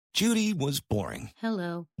Judy was boring.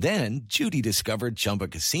 Hello. Then Judy discovered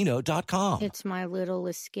ChumbaCasino.com. It's my little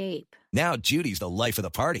escape. Now Judy's the life of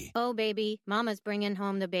the party. Oh, baby, mama's bringing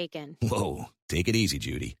home the bacon. Whoa, take it easy,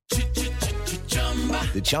 Judy.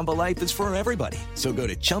 The Chumba life is for everybody. So go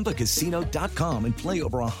to ChumbaCasino.com and play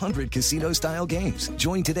over 100 casino-style games.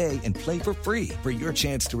 Join today and play for free for your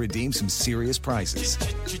chance to redeem some serious prizes.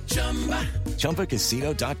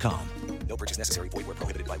 ChumbaCasino.com. No purchase necessary. Void where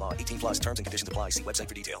prohibited by law. 18 plus terms and conditions apply. See website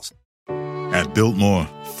for details. At Biltmore,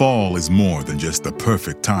 fall is more than just the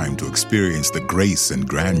perfect time to experience the grace and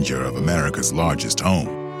grandeur of America's largest home.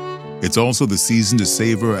 It's also the season to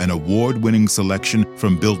savor an award-winning selection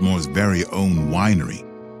from Biltmore's very own winery.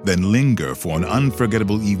 Then linger for an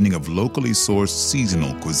unforgettable evening of locally sourced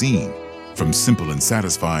seasonal cuisine. From simple and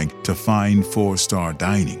satisfying to fine 4-star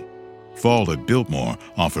dining. Fall at Biltmore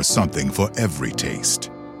offers something for every taste.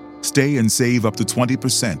 Stay and save up to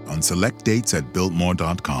 20% on select dates at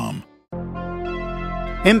Biltmore.com.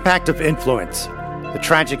 Impact of Influence, the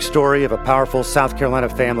tragic story of a powerful South Carolina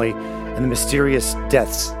family and the mysterious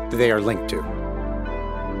deaths that they are linked to.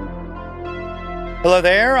 Hello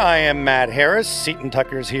there, I am Matt Harris. Seton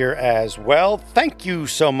Tucker's here as well. Thank you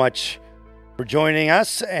so much for joining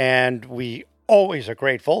us, and we always are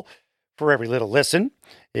grateful for every little listen.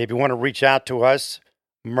 If you want to reach out to us,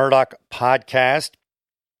 Murdoch Podcast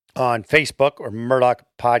on Facebook or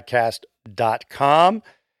murdochpodcast.com.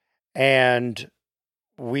 And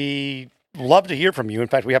we love to hear from you. In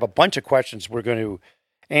fact, we have a bunch of questions we're going to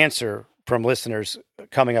answer from listeners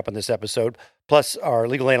coming up in this episode. Plus, our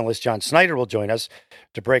legal analyst, John Snyder, will join us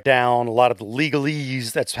to break down a lot of the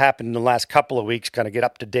legalese that's happened in the last couple of weeks, kind of get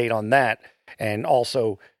up to date on that. And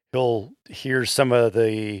also, he'll hear some of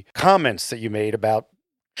the comments that you made about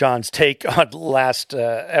John's take on the last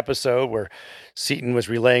episode where Seton was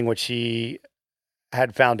relaying what she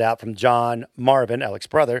had found out from John Marvin, Alec's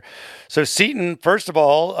brother. So Seton, first of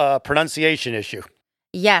all, pronunciation issue.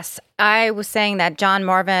 Yes, I was saying that John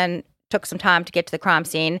Marvin took some time to get to the crime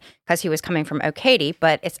scene because he was coming from Okatee,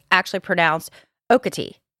 but it's actually pronounced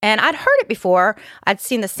Okatee. And I'd heard it before. I'd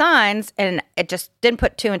seen the signs, and it just didn't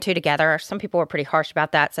put two and two together. Some people were pretty harsh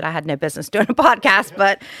about that, said I had no business doing a podcast,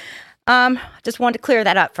 but just wanted to clear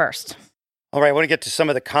that up first. All right, I want to get to some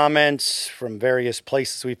of the comments from various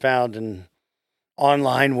places we found in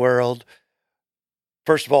online world.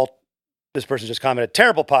 First of all, this person just commented,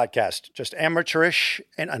 terrible podcast, just amateurish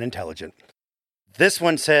and unintelligent. This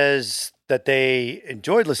one says that they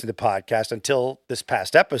enjoyed listening to the podcast until this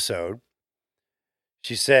past episode.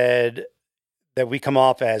 She said that we come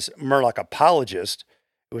off as Murdoch apologists.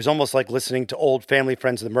 It was almost like listening to old family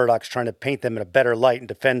friends of the Murdochs trying to paint them in a better light and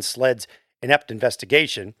defend Sled's inept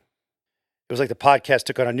investigation. It was like the podcast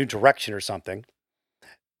took on a new direction or something.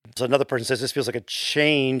 So another person says this feels like a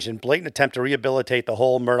change and blatant attempt to rehabilitate the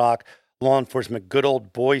whole Murdoch law enforcement good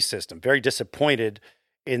old boy system. Very disappointed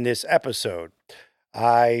in this episode.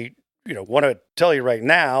 I, want to tell you right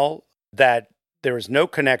now that there is no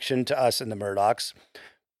connection to us and the Murdochs.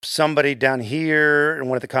 Somebody down here in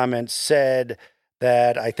one of the comments said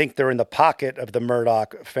that I think they're in the pocket of the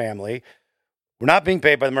Murdoch family. We're not being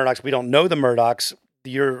paid by the Murdochs. We don't know the Murdochs.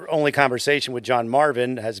 Your only conversation with John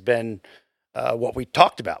Marvin has been what we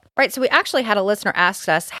talked about. Right. So we actually had a listener ask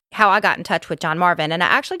us how I got in touch with John Marvin, and I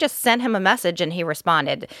actually just sent him a message and he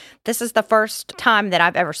responded. This is the first time that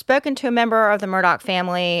I've ever spoken to a member of the Murdoch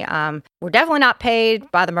family. We're definitely not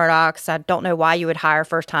paid by the Murdochs. I don't know why you would hire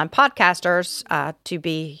first-time podcasters to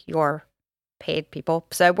be your paid people.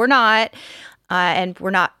 So we're not, and we're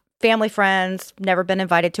not family friends, never been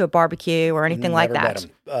invited to a barbecue or anything like that.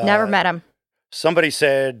 Never met him. Somebody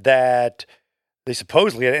said that they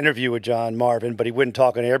supposedly had an interview with John Marvin, but he wouldn't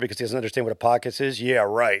talk on air because he doesn't understand what a podcast is. Yeah,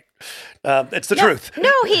 right. It's the truth.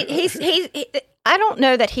 No, he's I don't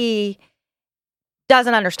know that he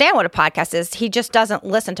doesn't understand what a podcast is. He just doesn't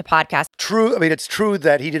listen to podcasts. True. I mean, it's true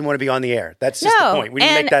that he didn't want to be on the air. That's just the point. We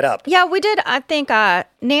didn't make that up. Yeah, we did. I think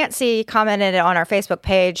Nancy commented on our Facebook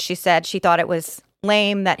page. She said she thought it was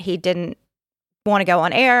lame that he didn't want to go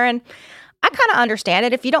on air. And I kind of understand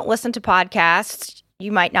it. If you don't listen to podcasts,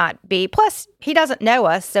 you might not be. Plus, he doesn't know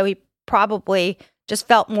us, so he probably just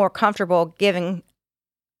felt more comfortable giving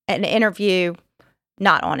an interview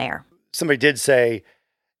not on air. Somebody did say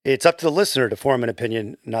it's up to the listener to form an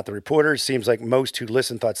opinion, not the reporter. Seems like most who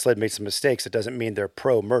listen thought Sled made some mistakes. It doesn't mean they're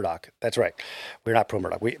pro-Murdoch. That's right. We're not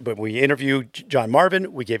pro-Murdoch. But we interviewed John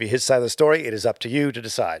Marvin. We gave you his side of the story. It is up to you to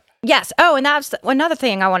decide. Yes. Oh, and that's another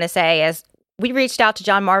thing I want to say is we reached out to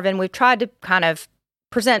John Marvin. We've tried to kind of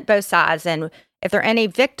present both sides. And if there are any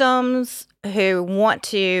victims who want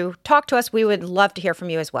to talk to us, we would love to hear from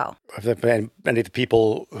you as well. If there have been any of the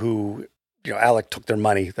people who Alec took their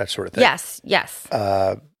money, that sort of thing. Yes.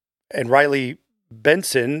 And Riley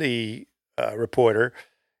Benson, the reporter,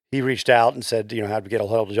 he reached out and said, how to get a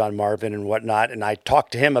hold of John Marvin and whatnot. And I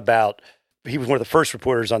talked to him about, he was one of the first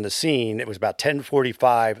reporters on the scene. It was about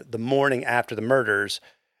 10:45 the morning after the murders,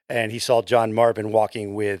 and he saw John Marvin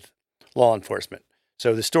walking with law enforcement.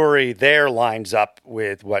 So the story there lines up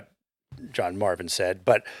with what John Marvin said.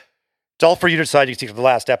 But it's all for you to decide. You can see from the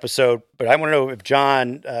last episode. But I want to know if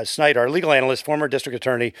John Snyder, our legal analyst, former district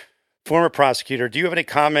attorney, former prosecutor, do you have any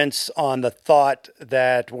comments on the thought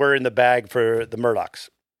that we're in the bag for the Murdochs?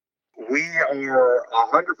 We are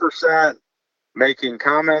 100% making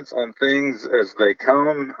comments on things as they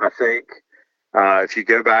come. I think if you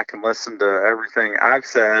go back and listen to everything I've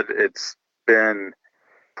said, it's been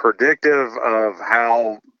predictive of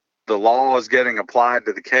how the law is getting applied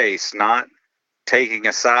to the case, not taking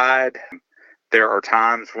a side. There are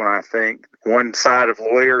times when I think one side of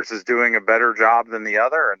lawyers is doing a better job than the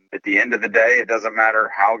other. And at the end of the day, it doesn't matter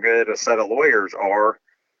how good a set of lawyers are.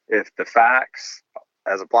 If the facts,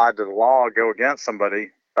 as applied to the law, go against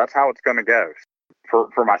somebody, that's how it's going to go.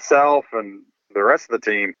 For myself and the rest of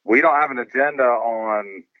the team, we don't have an agenda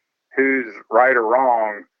on who's right or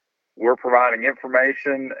wrong. We're providing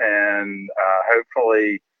information and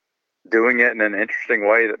hopefully doing it in an interesting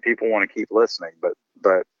way that people want to keep listening.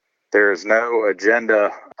 But there is no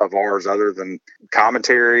agenda of ours other than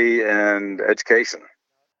commentary and education.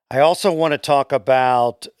 I also want to talk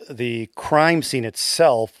about the crime scene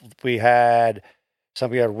itself. We had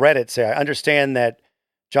somebody on Reddit say, I understand that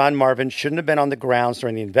John Marvin shouldn't have been on the grounds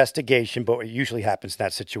during the investigation, but what usually happens in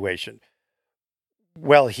that situation.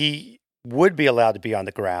 Well, he would be allowed to be on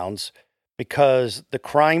the grounds because the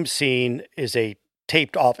crime scene is a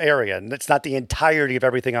taped off area, and it's not the entirety of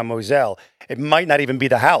everything on Moselle. It might not even be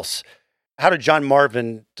the house. How did John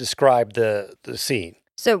Marvin describe the scene?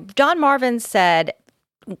 So John Marvin said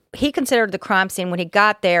he considered the crime scene when he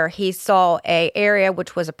got there. He saw a area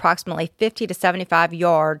which was approximately 50 to 75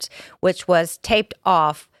 yards, which was taped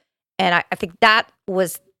off. And I think that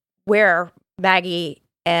was where Maggie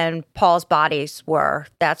and Paul's bodies were.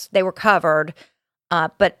 They were covered.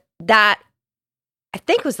 But that, I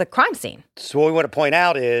think, was the crime scene. So what we want to point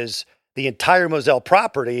out is the entire Moselle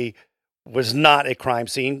property was not a crime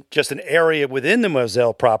scene, just an area within the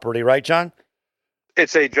Moselle property, right, John?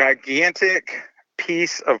 It's a gigantic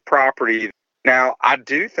piece of property. Now, I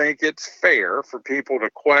do think it's fair for people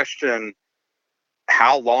to question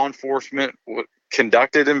how law enforcement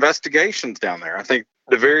conducted investigations down there. I think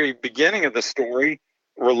the very beginning of the story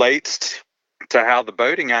relates to how the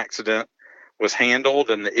boating accident was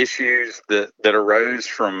handled and the issues that arose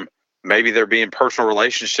from maybe there being personal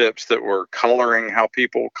relationships that were coloring how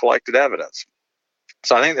people collected evidence.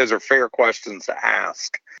 So I think those are fair questions to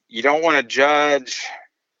ask. You don't want to judge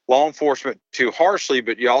law enforcement too harshly,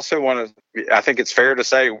 but you also want to, I think it's fair to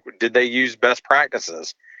say, did they use best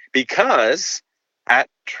practices? Because at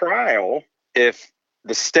trial, if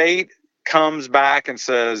the state comes back and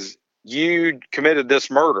says, you committed this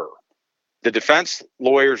murder, the defense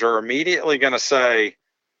lawyers are immediately going to say,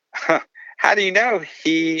 how do you know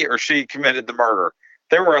he or she committed the murder?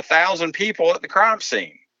 There were 1,000 people at the crime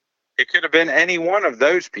scene. It could have been any one of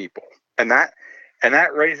those people. And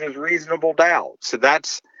that raises reasonable doubt. So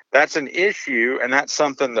that's an issue, and that's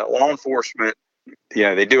something that law enforcement,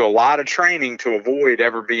 they do a lot of training to avoid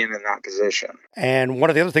ever being in that position. And one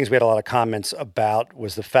of the other things we had a lot of comments about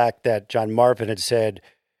was the fact that John Marvin had said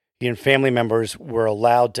he and family members were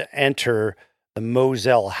allowed to enter the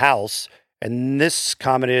Moselle house. And this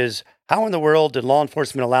comment is, how in the world did law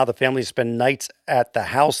enforcement allow the family to spend nights at the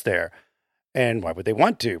house there? And why would they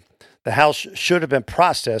want to? The house should have been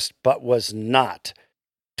processed, but was not.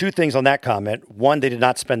 Two things on that comment. One, they did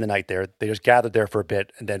not spend the night there. They just gathered there for a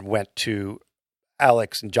bit and then went to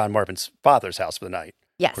Alex and John Marvin's father's house for the night.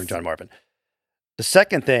 Yes. According to John Marvin. The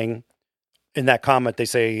second thing in that comment, they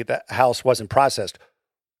say the house wasn't processed.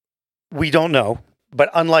 We don't know, but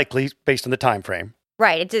unlikely based on the time frame.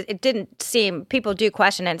 Right. It didn't seem, people do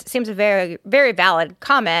question, and it seems a very, very valid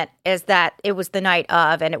comment, is that it was the night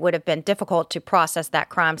of, and it would have been difficult to process that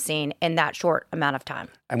crime scene in that short amount of time.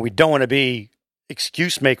 And we don't want to be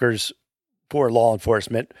excuse makers for law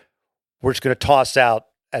enforcement. We're just going to toss out,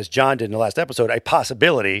 as John did in the last episode, a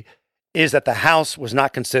possibility is that the house was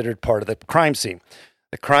not considered part of the crime scene.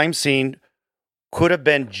 The crime scene could have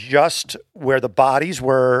been just where the bodies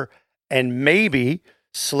were, and maybe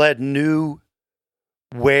SLED knew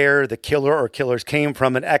where the killer or killers came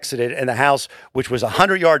from and exited, and the house, which was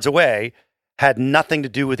 100 yards away, had nothing to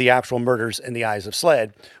do with the actual murders in the eyes of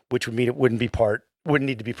SLED, which would mean it wouldn't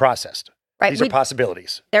need to be processed. Right. These are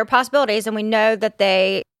possibilities. They're possibilities, and we know that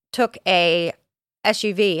they took a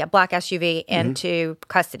black SUV, into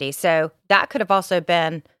custody. So that could have also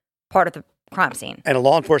been part of the crime scene. And a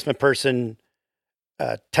law enforcement person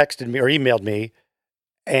texted me or emailed me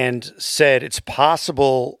and said it's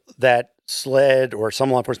possible that SLED or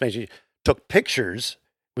some law enforcement agency took pictures.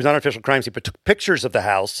 It was not an official crime scene, but took pictures of the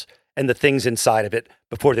house and the things inside of it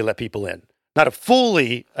before they let people in. Not a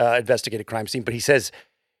fully investigated crime scene, but he says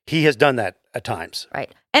he has done that at times.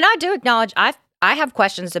 Right. And I do acknowledge I have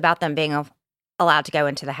questions about them being allowed to go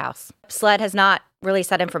into the house. SLED has not released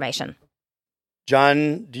that information.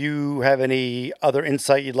 John, do you have any other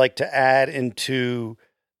insight you'd like to add into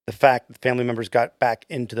the fact that family members got back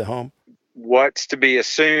into the home? What's to be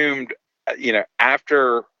assumed,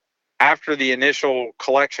 after the initial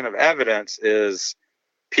collection of evidence is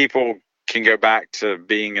people can go back to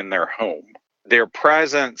being in their home. Their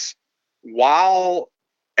presence while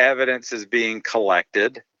evidence is being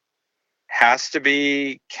collected has to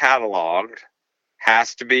be cataloged,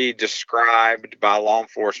 has to be described by law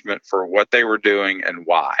enforcement for what they were doing and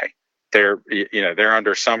why. They're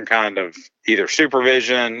under some kind of either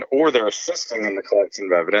supervision or they're assisting in the collection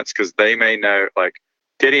of evidence because they may know, like,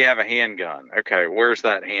 did he have a handgun? Okay, where's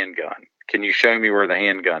that handgun? Can you show me where the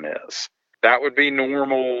handgun is? That would be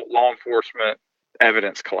normal law enforcement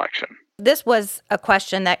evidence collection. This was a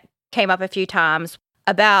question that came up a few times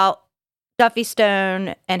about Duffy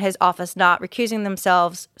Stone and his office not recusing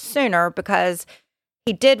themselves sooner, because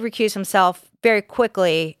he did recuse himself very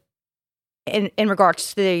quickly in regards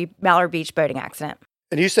to the Mallard Beach boating accident.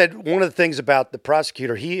 And you said one of the things about the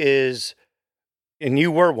prosecutor, he is, and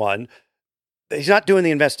you were one, he's not doing the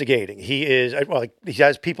investigating. He is, well, he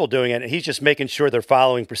has people doing it, and he's just making sure they're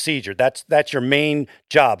following procedure. That's your main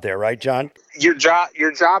job there, right, John? Your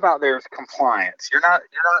job out there is compliance. You're not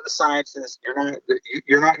the scientist.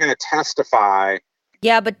 You're not going to testify.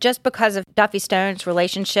 Yeah, but just because of Duffy Stone's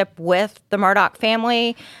relationship with the Murdaugh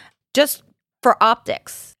family, just for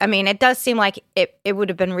optics, I mean, it does seem like it would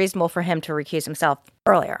have been reasonable for him to recuse himself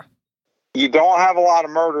earlier. You don't have a lot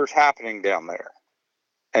of murders happening down there.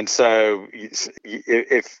 And so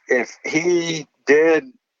if he did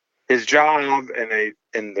his job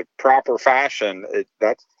in the proper fashion,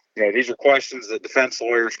 these are questions that defense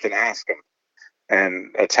lawyers can ask him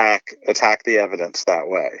and attack the evidence that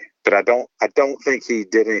way. But I don't think he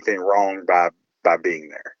did anything wrong by being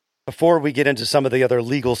there. Before we get into some of the other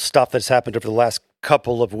legal stuff that's happened over the last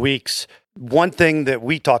couple of weeks, one thing that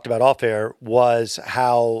we talked about off air was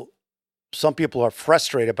how some people are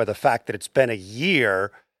frustrated by the fact that it's been a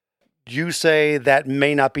year. You say that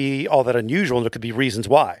may not be all that unusual, and there could be reasons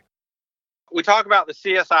why. We talk about the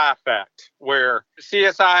CSI effect, where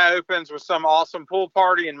CSI opens with some awesome pool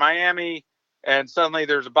party in Miami, and suddenly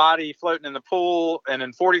there's a body floating in the pool, and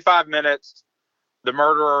in 45 minutes, the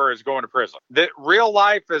murderer is going to prison. The real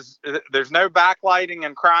life there's no backlighting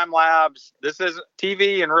in crime labs. This is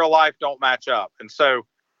TV and real life don't match up. And so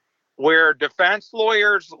where defense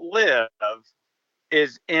lawyers live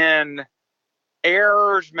is in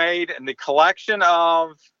errors made in the collection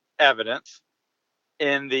of evidence,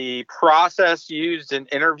 in the process used in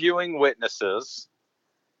interviewing witnesses,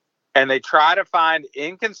 and they try to find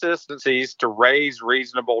inconsistencies to raise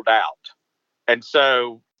reasonable doubt. And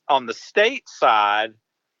so on the state side,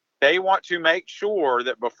 they want to make sure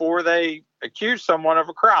that before they accuse someone of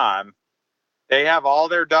a crime, they have all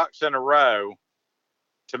their ducks in a row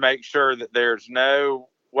to make sure that there's no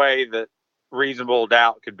way that reasonable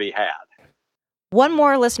doubt could be had. One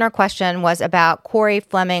more listener question was about Corey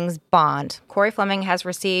Fleming's bond. Corey Fleming has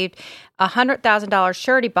received a $100,000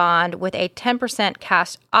 surety bond with a 10%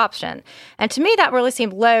 cash option. And to me, that really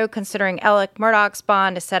seemed low considering Alec Murdaugh's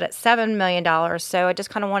bond is set at $7 million. So I just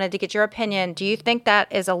kind of wanted to get your opinion. Do you think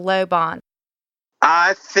that is a low bond?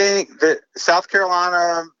 I think that South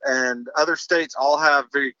Carolina and other states all have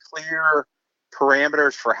very clear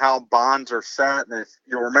parameters for how bonds are set. And if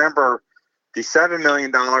you'll remember, the $7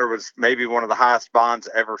 million was maybe one of the highest bonds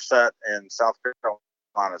ever set in South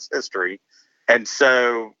Carolina's history. And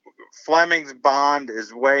so Fleming's bond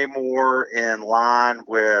is way more in line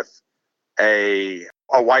with a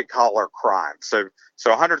white collar crime. So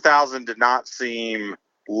 $100,000 did not seem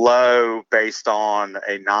low based on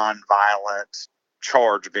a nonviolent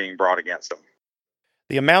charge being brought against him.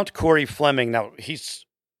 The amount Corey Fleming, now he's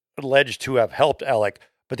alleged to have helped Alec,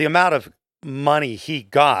 but the amount of money he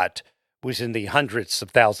got was in the hundreds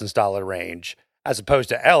of thousands dollar range, as opposed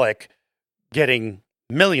to Alec getting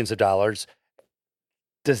millions of dollars.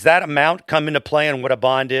 Does that amount come into play on what a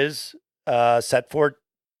bond is set for?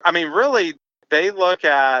 I mean, really, they look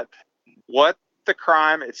at what the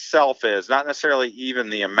crime itself is, not necessarily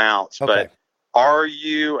even the amounts, okay. But Are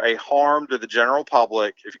you a harm to the general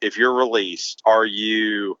public if you're released? Are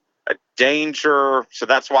you a danger? So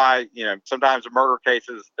that's why, sometimes in murder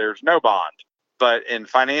cases, there's no bond. But in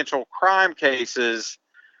financial crime cases,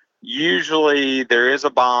 usually there is a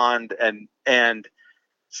bond, and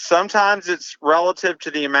sometimes it's relative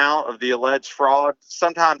to the amount of the alleged fraud.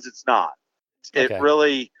 Sometimes it's not.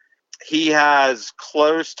 Okay. He has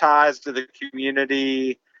close ties to the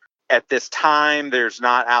community. At this time, there's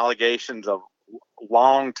not allegations of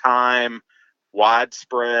long time,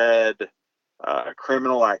 widespread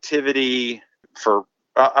criminal activity. For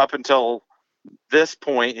up until this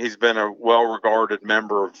point, he's been a well-regarded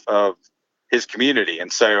member of his community.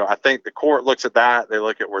 And so I think the court looks at that. They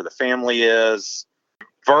look at where the family is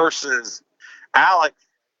versus Alec,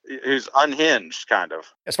 who's unhinged, kind of.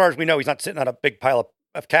 As far as we know, he's not sitting on a big pile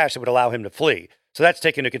of cash that would allow him to flee. So that's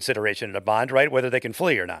taken into consideration in a bond, right? Whether they can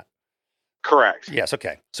flee or not. Correct. Yes,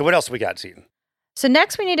 okay. So what else have we got, Seton? So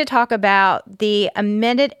next we need to talk about the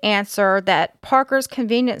amended answer that Parker's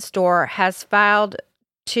convenience store has filed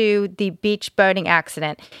to the beach boating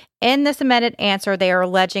accident. In this amended answer, they are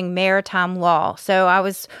alleging maritime law. So I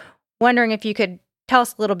was wondering if you could tell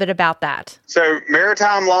us a little bit about that. So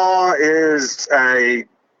maritime law is a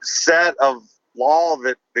set of law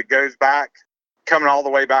that goes back, coming all the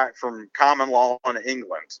way back from common law in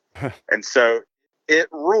England. And so it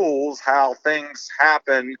rules how things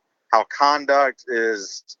happen, how conduct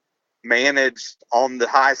is managed on the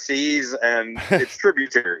high seas and its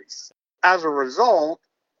tributaries. As a result,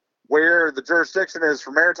 where the jurisdiction is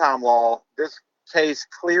for maritime law, this case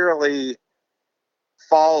clearly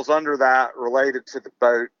falls under that related to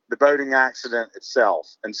the boating accident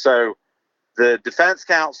itself. And so the defense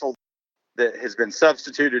counsel that has been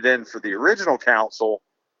substituted in for the original counsel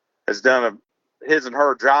has done his and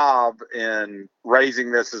her job in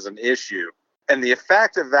raising this as an issue. And the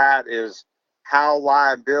effect of that is how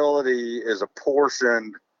liability is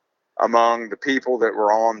apportioned among the people that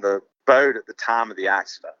were on the boat at the time of the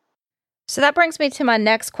accident. So that brings me to my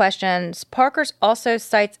next question. Parker's also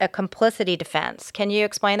cites a complicity defense. Can you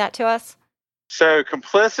explain that to us? So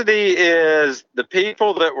complicity is the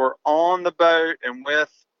people that were on the boat and with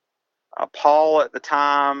Paul at the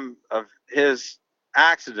time of his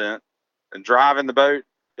accident and driving the boat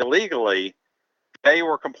illegally. They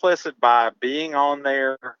were complicit by being on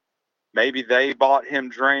there. Maybe they bought him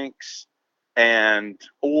drinks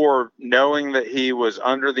or knowing that he was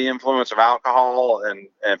under the influence of alcohol and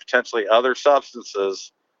potentially other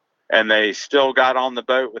substances, and they still got on the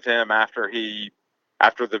boat with him after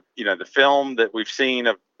the film that we've seen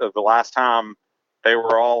of the last time they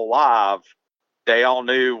were all alive. They all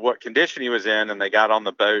knew what condition he was in, and they got on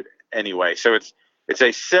the boat anyway. So it's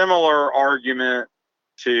a similar argument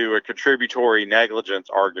to a contributory negligence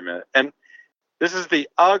argument. And this is the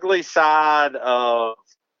ugly side of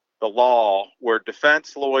the law, where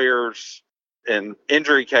defense lawyers in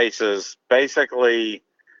injury cases basically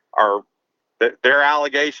their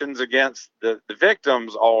allegations against the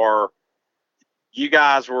victims are, you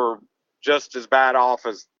guys were just as bad off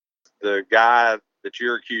as the guy that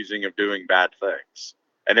you're accusing of doing bad things.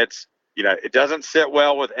 And it doesn't sit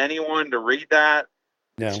well with anyone to read that.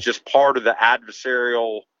 No. It's just part of the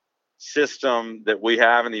adversarial system that we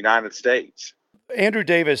have in the United States. Andrew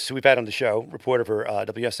Davis, who we've had on the show, reporter for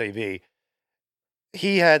WSAV,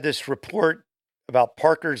 he had this report about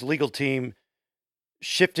Parker's legal team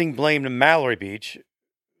shifting blame to Mallory Beach,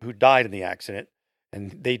 who died in the accident.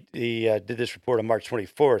 And they did this report on March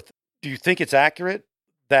 24th. Do you think it's accurate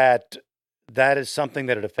that that is something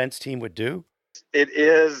that a defense team would do? It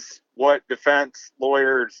is what defense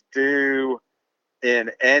lawyers do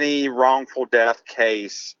in any wrongful death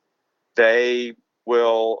case. They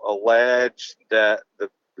will allege that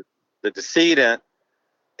the decedent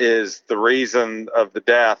is the reason of the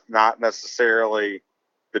death, not necessarily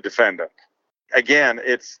the defendant. Again,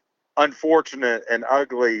 it's unfortunate and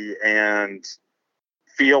ugly and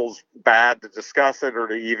feels bad to discuss it or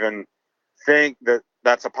to even think that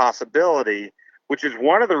that's a possibility, which is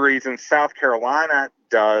one of the reasons South Carolina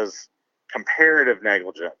does comparative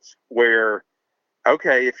negligence, where,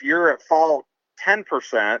 okay, if you're at fault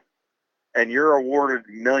 10%, and you're awarded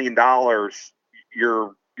 $1 million,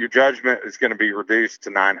 your judgment is going to be reduced to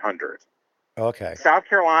 $900. Okay. South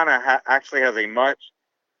Carolina actually has a much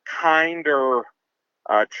kinder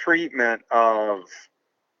treatment of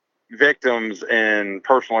victims in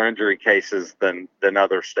personal injury cases than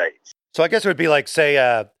other states. So I guess it would be like, say,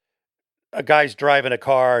 a guy's driving a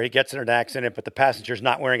car, he gets in an accident, but the passenger's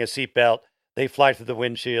not wearing a seatbelt. They fly through the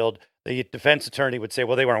windshield. The defense attorney would say,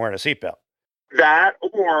 well, they weren't wearing a seatbelt. That,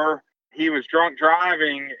 or he was drunk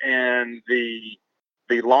driving and the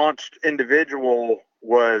the launched individual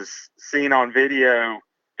was seen on video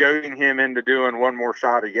goading him into doing one more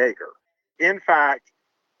shot of Jaeger. In fact,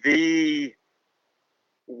 the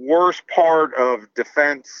worst part of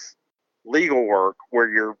defense legal work, where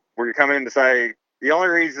you're coming in to say the only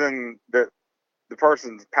reason that the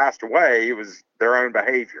person's passed away was their own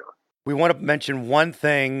behavior. We want to mention one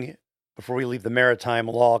thing before we leave the maritime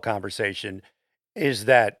law conversation, is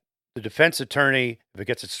that the defense attorney, if it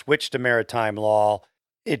gets it switched to maritime law,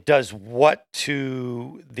 it does what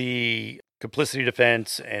to the complicity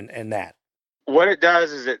defense and that? What it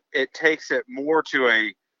does is it takes it more to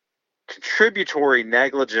a contributory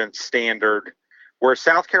negligence standard, where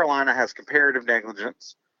South Carolina has comparative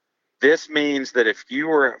negligence. This means that if you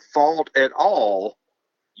were at fault at all,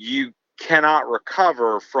 you cannot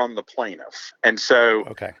recover from the plaintiff. And so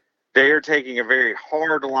they are taking a very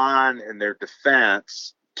hard line in their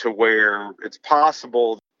defense to where it's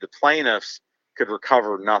possible the plaintiffs could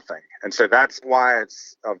recover nothing. And so that's why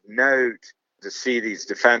it's of note to see these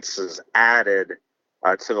defenses added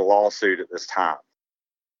to the lawsuit at this time.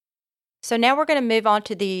 So now we're going to move on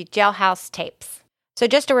to the jailhouse tapes. So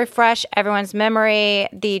just to refresh everyone's memory,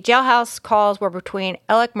 the jailhouse calls were between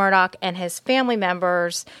Alec Murdaugh and his family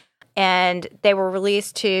members, and they were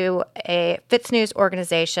released to a Fitz News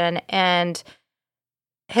organization, and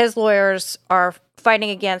his lawyers are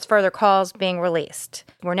fighting against further calls being released.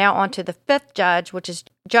 We're now on to the fifth judge, which is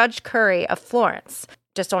Judge Curry of Florence.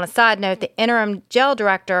 Just on a side note, the interim jail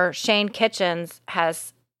director, Shane Kitchens,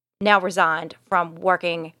 has now resigned from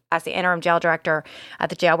working as the interim jail director at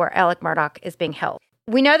the jail where Alec Murdaugh is being held.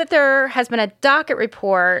 We know that there has been a docket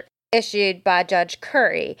report issued by Judge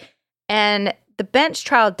Curry, and the bench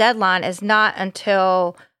trial deadline is not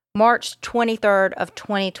until March 23rd of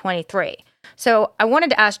 2023. So I wanted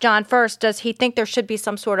to ask John first, does he think there should be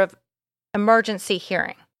some sort of emergency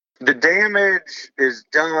hearing? The damage is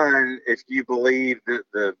done if you believe that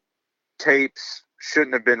the tapes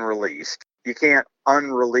shouldn't have been released. You can't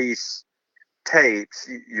unrelease tapes.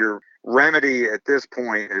 Your remedy at this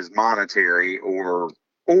point is monetary or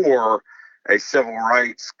a civil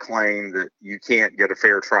rights claim that you can't get a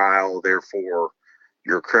fair trial, therefore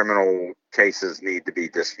your criminal cases need to be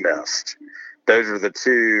dismissed. Those are the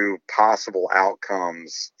two possible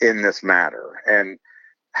outcomes in this matter. And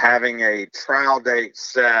having a trial date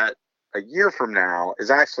set a year from now is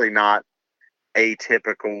actually not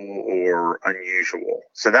atypical or unusual.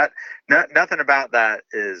 So that nothing about that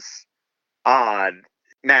is odd.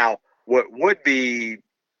 Now, what would be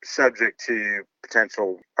subject to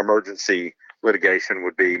potential emergency litigation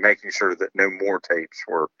would be making sure that no more tapes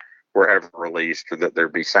were ever released, or that there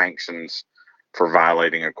be sanctions for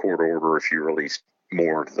violating a court order if you release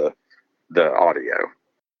more of the audio.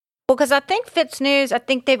 Well, because I think Fitz News, I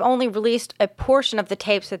think they've only released a portion of the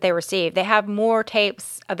tapes that they received. They have more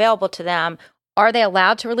tapes available to them. Are they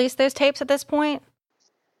allowed to release those tapes at this point?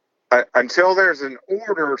 Until there's an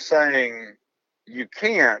order saying you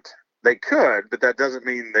can't, they could, but that doesn't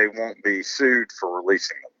mean they won't be sued for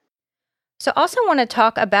releasing them. So I also want to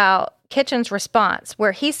talk about Kitchen's response,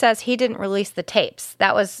 where he says he didn't release the tapes.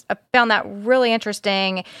 I found that really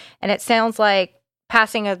interesting, and it sounds like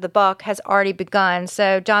passing of the buck has already begun.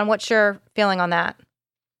 So, John, what's your feeling on that?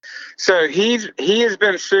 So he has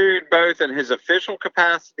been sued both in his official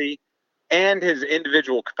capacity and his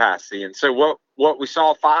individual capacity. And so what we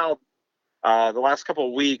saw filed the last couple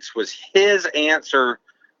of weeks was his answer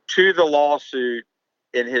to the lawsuit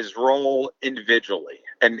in his role individually.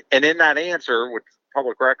 And in that answer, which is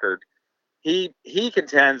public record, he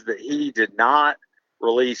contends that he did not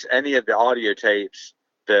release any of the audio tapes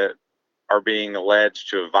that are being alleged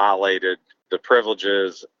to have violated the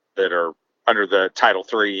privileges that are under the Title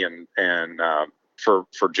III and for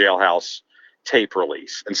jailhouse tape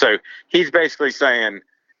release. And so he's basically saying,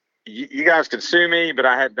 you guys can sue me, but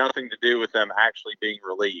I had nothing to do with them actually being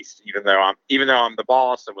released. Even though I'm the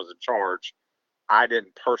boss and was in charge, I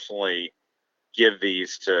didn't personally give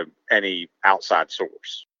these to any outside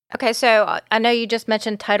source. Okay, so I know you just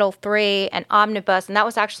mentioned Title III and omnibus, and that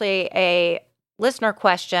was actually a listener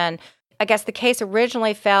question. I guess the case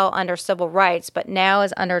originally fell under civil rights, but now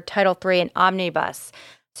is under Title III and omnibus.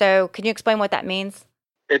 So can you explain what that means?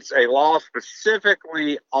 It's a law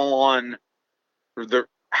specifically on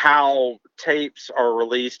how tapes are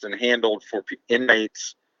released and handled for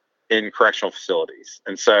inmates in correctional facilities.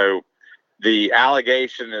 And so the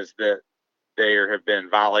allegation is that there have been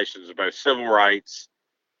violations of both civil rights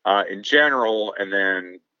in general, and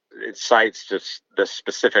then it cites just the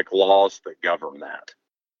specific laws that govern that.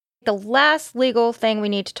 The last legal thing we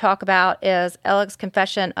need to talk about is Alec's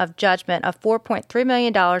confession of judgment of $4.3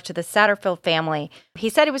 million to the Satterfield family. He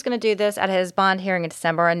said he was going to do this at his bond hearing in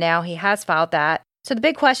December, and now he has filed that. So the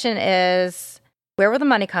big question is, where will the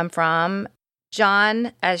money come from?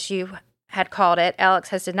 John, as you had called it, Alec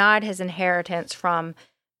has denied his inheritance from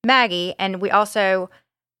Maggie, and we also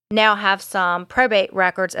now have some probate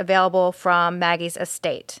records available from Maggie's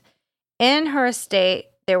estate. In her estate,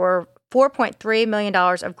 there were $4.3 million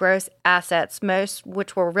of gross assets, most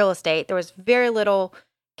which were real estate. There was very little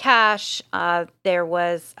cash. There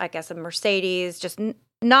was, I guess, a Mercedes, just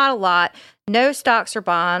not a lot. No stocks or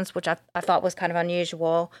bonds, which I thought was kind of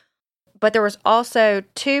unusual. But there was also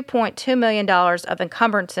 $2.2 million of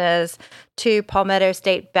encumbrances to Palmetto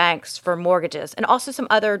State banks for mortgages and also some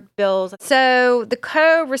other bills. So the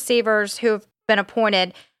co-receivers who have been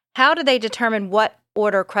appointed, how do they determine what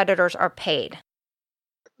order creditors are paid?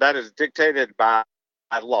 That is dictated by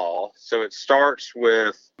law. So it starts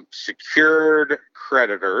with secured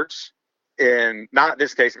creditors. In not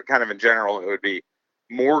this case, but kind of in general, it would be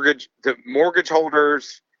the mortgage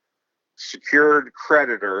holders, secured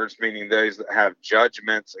creditors, meaning those that have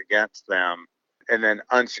judgments against them, and then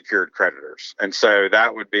unsecured creditors. And so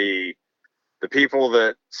that would be the people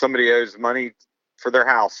that somebody owes money for their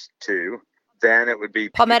house to. Then it would be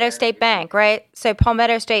Palmetto State Bank, right? So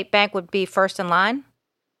Palmetto State Bank would be first in line?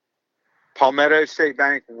 Palmetto State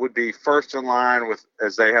Bank would be first in line with,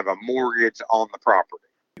 as they have a mortgage on the property.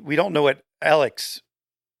 We don't know what Alec's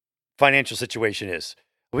financial situation is.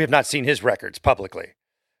 We have not seen his records publicly.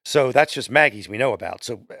 So that's just Maggie's we know about.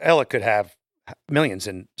 So Alec could have millions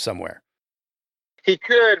in somewhere. He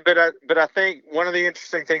could, but I think one of the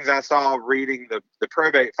interesting things I saw reading the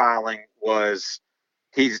probate filing was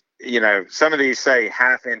some of these say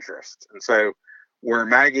half interest. And so where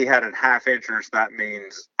Maggie had a half interest, that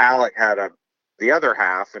means Alec had the other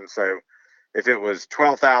half. And so if it was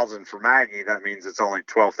 $12,000 for Maggie, that means it's only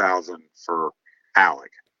 $12,000 for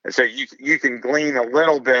Alec. And so you can glean a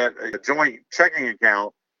little bit. A joint checking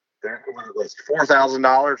account, there was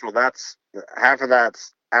 $4,000. Well, that's half of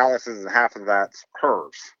that's Alice's and half of that's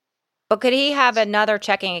hers. But could he have another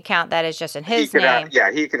checking account that is just in his name?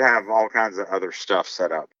 He could have all kinds of other stuff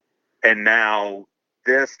set up. And now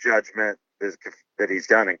this judgment that he's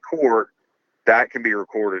done in court, that can be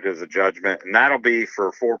recorded as a judgment, and that'll be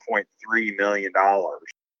for $4.3 million.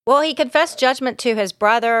 Well, he confessed judgment to his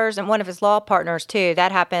brothers and one of his law partners, too.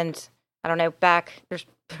 That happened, I don't know,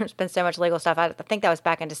 there's been so much legal stuff. I think that was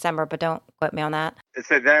back in December, but don't quote me on that.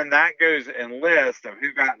 So then that goes in list of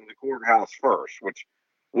who got into the courthouse first, which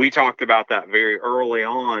we talked about that very early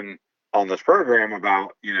on this program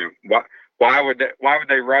about, why would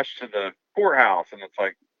they rush to the courthouse? And it's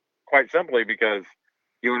like, quite simply because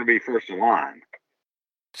you want to be first in line.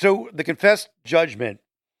 So the confessed judgment,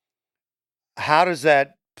 how does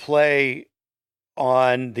that play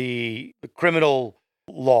on the criminal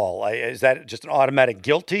law? Is that just an automatic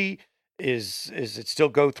guilty? Is it still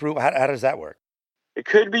go through? How does that work? It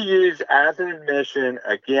could be used as an admission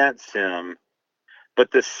against him,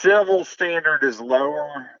 but the civil standard is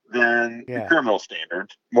lower than the criminal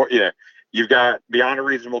standard. More, you've got beyond a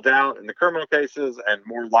reasonable doubt in the criminal cases and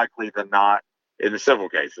more likely than not in the civil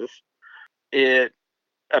cases. It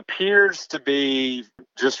appears to be,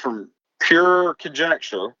 just from pure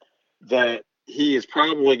conjecture, that he is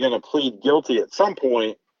probably going to plead guilty at some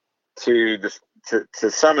point to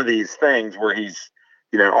some of these things where he's,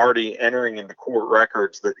 already entering into court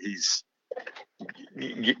records that he's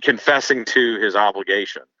confessing to his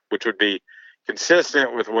obligation, which would be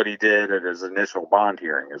consistent with what he did at his initial bond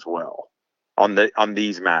hearing as well on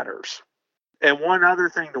these matters. And one other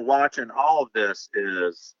thing to watch in all of this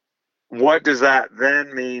is, what does that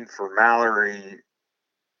then mean for Mallory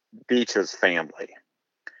Beach's family?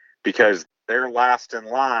 Because they're last in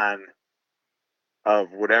line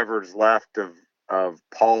of whatever's left of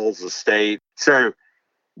Paul's estate. So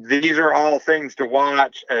these are all things to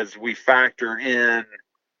watch as we factor in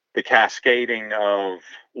the cascading of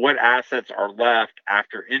what assets are left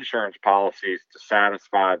after insurance policies to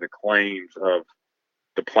satisfy the claims of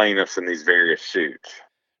the plaintiffs in these various suits.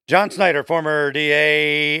 John Snyder, former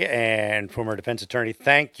DA and former defense attorney,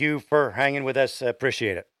 thank you for hanging with us.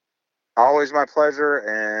 Appreciate it. Always my pleasure,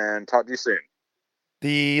 and talk to you soon.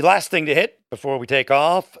 The last thing to hit before we take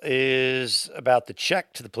off is about the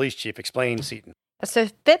check to the police chief. Explain, Seaton. So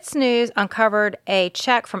Fitz News uncovered a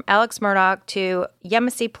check from Alex Murdaugh to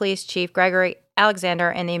Yemassee Police Chief Gregory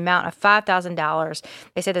Alexander in the amount of $5,000.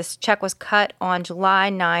 They said this check was cut on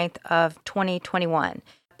July 9th of 2021.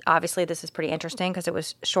 Obviously, this is pretty interesting because it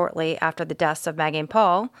was shortly after the deaths of Maggie and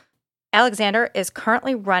Paul. Alexander is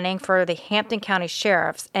currently running for the Hampton County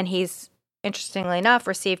Sheriff's, and he's, interestingly enough,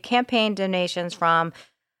 received campaign donations from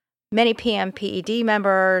many PMPED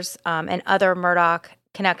members and other Murdaugh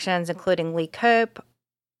connections, including Lee Cope,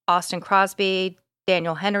 Austin Crosby,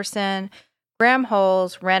 Daniel Henderson, Graham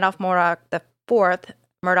Holes, Randolph Murdaugh IV,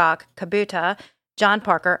 Murdaugh Kabuta, John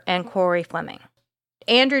Parker, and Corey Fleming.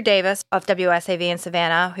 Andrew Davis of WSAV in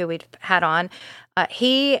Savannah, who we'd had on,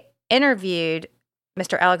 he interviewed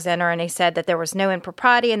Mr. Alexander, and he said that there was no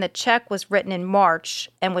impropriety and the check was written in March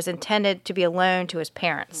and was intended to be a loan to his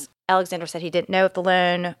parents. Alexander said he didn't know if the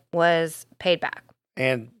loan was paid back.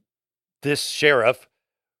 And this sheriff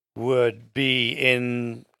would be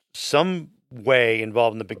in some way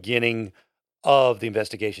involved in the beginning of the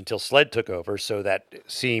investigation till SLED took over, so that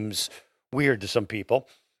seems weird to some people.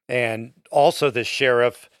 And also this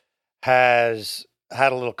sheriff has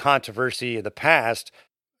had a little controversy in the past.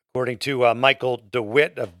 According to Michael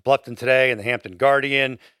DeWitt of Bluffton Today and the Hampton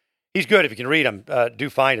Guardian, he's good if you can read him. Do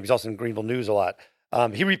find him. He's also in Greenville News a lot.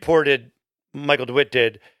 He reported, Michael DeWitt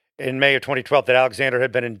did, in May of 2012 that Alexander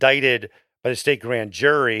had been indicted by the state grand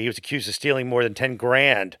jury. He was accused of stealing more than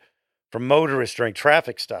 $10,000 from motorists during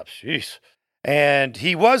traffic stops. Jeez. And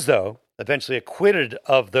he was, though, eventually acquitted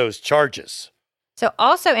of those charges. So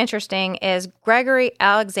also interesting is Gregory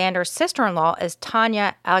Alexander's sister-in-law is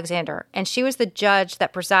Tanya Alexander, and she was the judge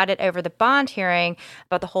that presided over the bond hearing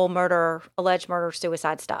about the whole alleged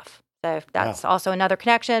murder-suicide stuff. So that's also another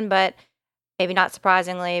connection, but maybe not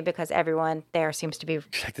surprisingly because everyone there seems to be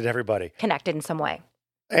connected in some way.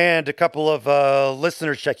 And a couple of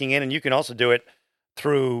listeners checking in, and you can also do it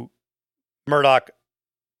through Murdaugh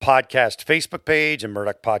Podcast Facebook page and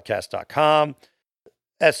murdaughpodcast.com.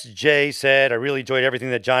 SJ said, I really enjoyed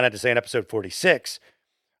everything that John had to say in episode 46.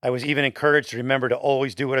 I was even encouraged to remember to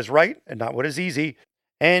always do what is right and not what is easy.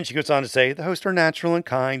 And she goes on to say, the hosts are natural and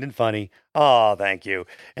kind and funny. Oh, thank you.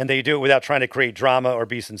 And they do it without trying to create drama or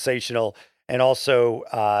be sensational. And also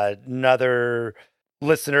another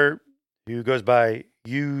listener who goes by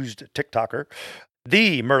Used TikToker,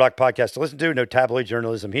 the Murdaugh Podcast to listen to. No tabloid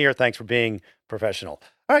journalism here. Thanks for being professional.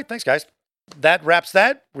 All right. Thanks, guys. That wraps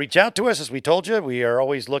that. Reach out to us. As we told you, we are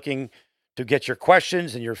always looking to get your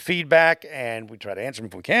questions and your feedback, and we try to answer them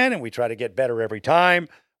if we can, and we try to get better every time.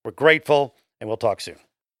 We're grateful, and we'll talk soon.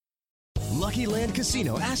 Lucky Land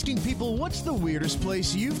Casino, asking people, what's the weirdest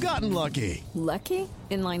place you've gotten lucky? Lucky?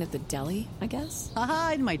 In line at the deli, I guess?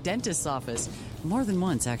 Aha, in my dentist's office. More than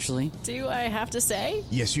once, actually. Do I have to say?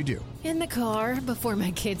 Yes, you do. In the car before my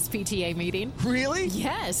kids' PTA meeting. Really?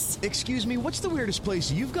 Yes. Excuse me, what's the weirdest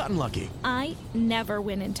place you've gotten lucky? I never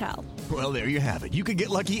win and tell. Well, there you have it. You can get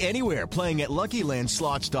lucky anywhere, playing at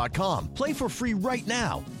LuckyLandSlots.com. Play for free right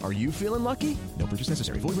now. Are you feeling lucky? No purchase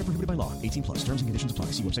necessary. Void where prohibited by law. 18+. Terms and conditions apply.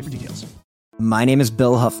 See website for details. My name is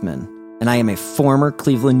Bill Huffman, and I am a former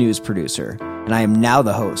Cleveland news producer, and I am now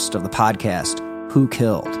the host of the podcast, Who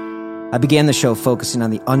Killed? I began the show focusing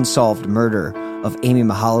on the unsolved murder of Amy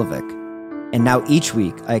Mihalovic, and now each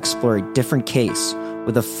week I explore a different case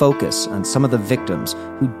with a focus on some of the victims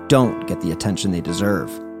who don't get the attention they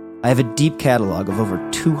deserve. I have a deep catalog of over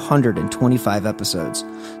 225 episodes,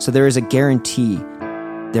 so there is a guarantee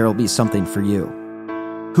there will be something for you.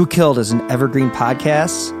 Who Killed is an evergreen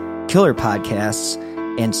podcast, killer podcasts,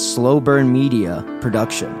 and slow burn media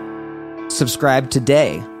production. Subscribe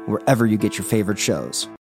today wherever you get your favorite shows.